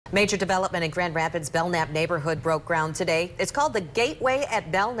Major development in Grand Rapids' Belknap neighborhood broke ground today. It's called the Gateway at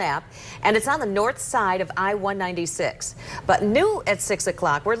Belknap, and it's on the north side of I-196. But new at 6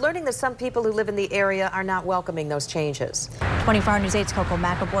 o'clock, we're learning that some people who live in the area are not welcoming those changes. 24 News 8's Coco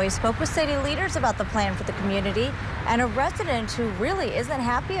McAvoy spoke with city leaders about the plan for the community and a resident who really isn't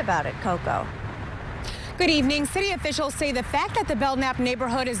happy about it. Coco. Good evening. City officials say the fact that the Belknap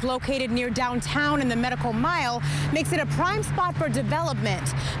neighborhood is located near downtown in the Medical Mile makes it a prime spot for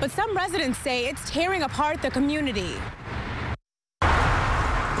development. But some residents say it's tearing apart the community.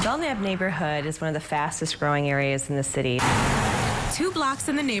 The Belknap neighborhood is one of the fastest growing areas in the city. 2 blocks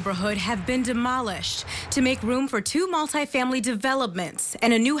in the neighborhood have been demolished to make room for 2 multifamily developments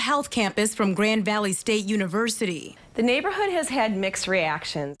and a new health campus from Grand Valley State University. The neighborhood has had mixed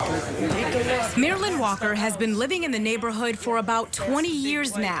reactions. Marilyn Walker has been living in the neighborhood for about 20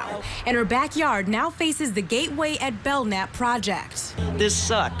 years now, and her backyard now faces the Gateway at Belknap project. This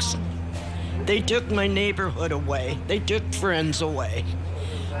sucks. They took my neighborhood away. They took friends away.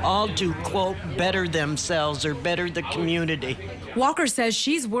 All to, quote, better themselves or better the community. Walker says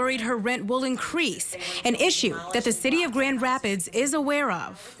she's worried her rent will increase, an issue that the city of Grand Rapids is aware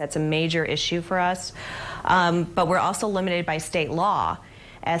of. That's a major issue for us, but we're also limited by state law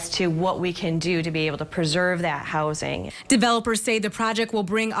as to what we can do to be able to preserve that housing. Developers say the project will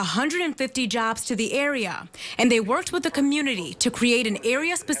bring 150 jobs to the area, and they worked with the community to create an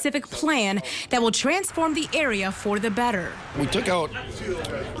area-specific plan that will transform the area for the better. We took out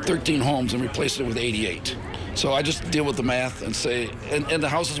 13 homes and replaced it with 88. So I just deal with the math and say, and the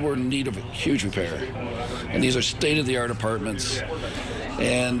houses were in need of huge repair. And these are state-of-the-art apartments.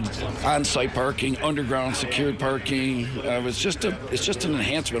 And on-site parking, underground secured parking. It's just an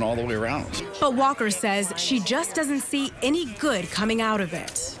enhancement all the way around. But Walker says she just doesn't see any good coming out of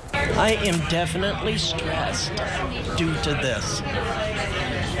it. I am definitely stressed due to this.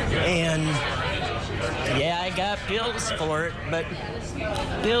 And yeah, I got pills for it, but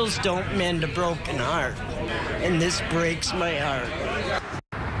pills don't mend a broken heart. And this breaks my heart.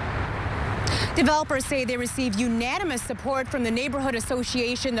 Developers say they received unanimous support from the Neighborhood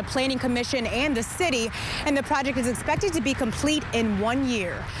Association, the Planning Commission, and the city, and the project is expected to be complete in 1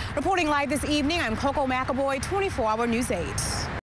 year. Reporting live this evening, I'm Coco McAvoy, 24 Hour News 8.